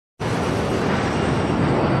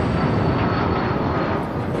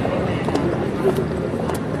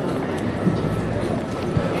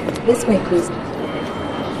This way, please.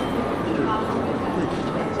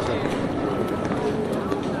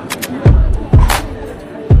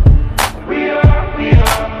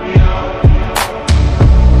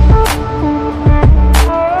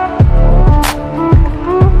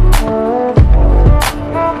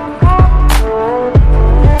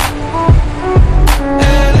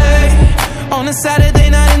 On a Saturday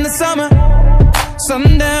night in the summer,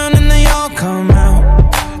 sundown and they all come out.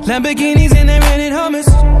 Lamborghinis and they're renting hummus.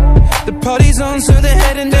 The party's on, so they're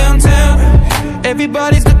heading downtown.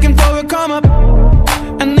 Everybody's looking for a come up,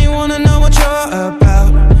 and they wanna know what you're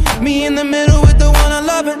about. Me in the middle with the one I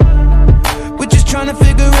love, and we're just trying to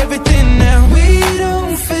figure everything out. We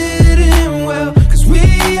don't fit in well, cause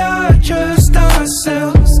we are just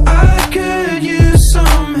ourselves. I could use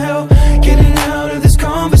some help getting out of this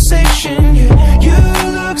conversation. Yeah, you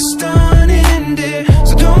look stunning, dear,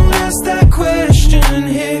 so don't ask that question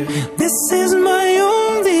here. This is my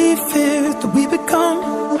only fear, that we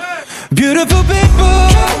become beautiful people.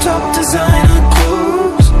 Top designer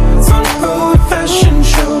clothes, front row fashion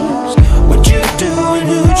shows. What you do and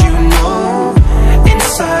who'd you know?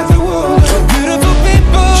 Inside the world of beautiful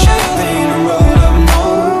people. Champagne and roll up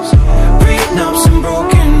nose, prenups and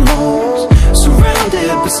broken homes. Surrounded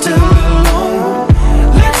but still alone.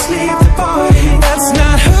 Let's leave the party. That's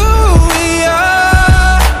not who we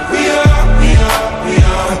are.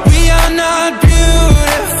 We are not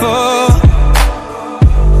beautiful.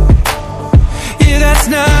 Yeah, that's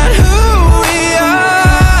not who we are.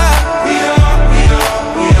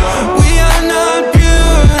 We are not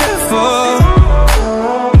beautiful.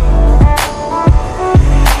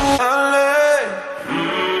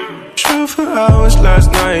 Drove for hours last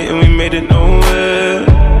night and we made it nowhere.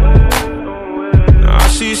 Now I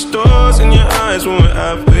see stars in your eyes when we're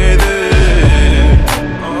halfway there.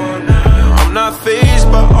 I'm not fazed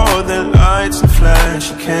by all the lights and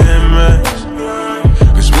flashy cameras,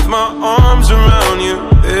 cause with my arms around you,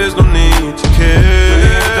 there's no need to care.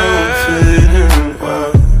 We don't fit in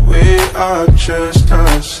well, we are just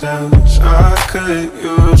ourselves. I could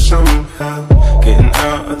use some help getting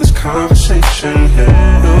out of this conversation here.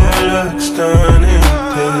 You look stunning,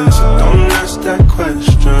 dear, so don't ask that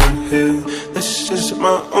question here. This is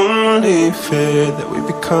my only fear, that we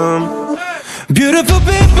become beautiful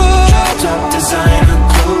people. Top designer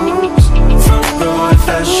clothes, front row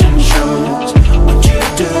fashion shows. What you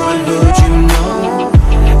do and who'd you know?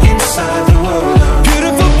 Inside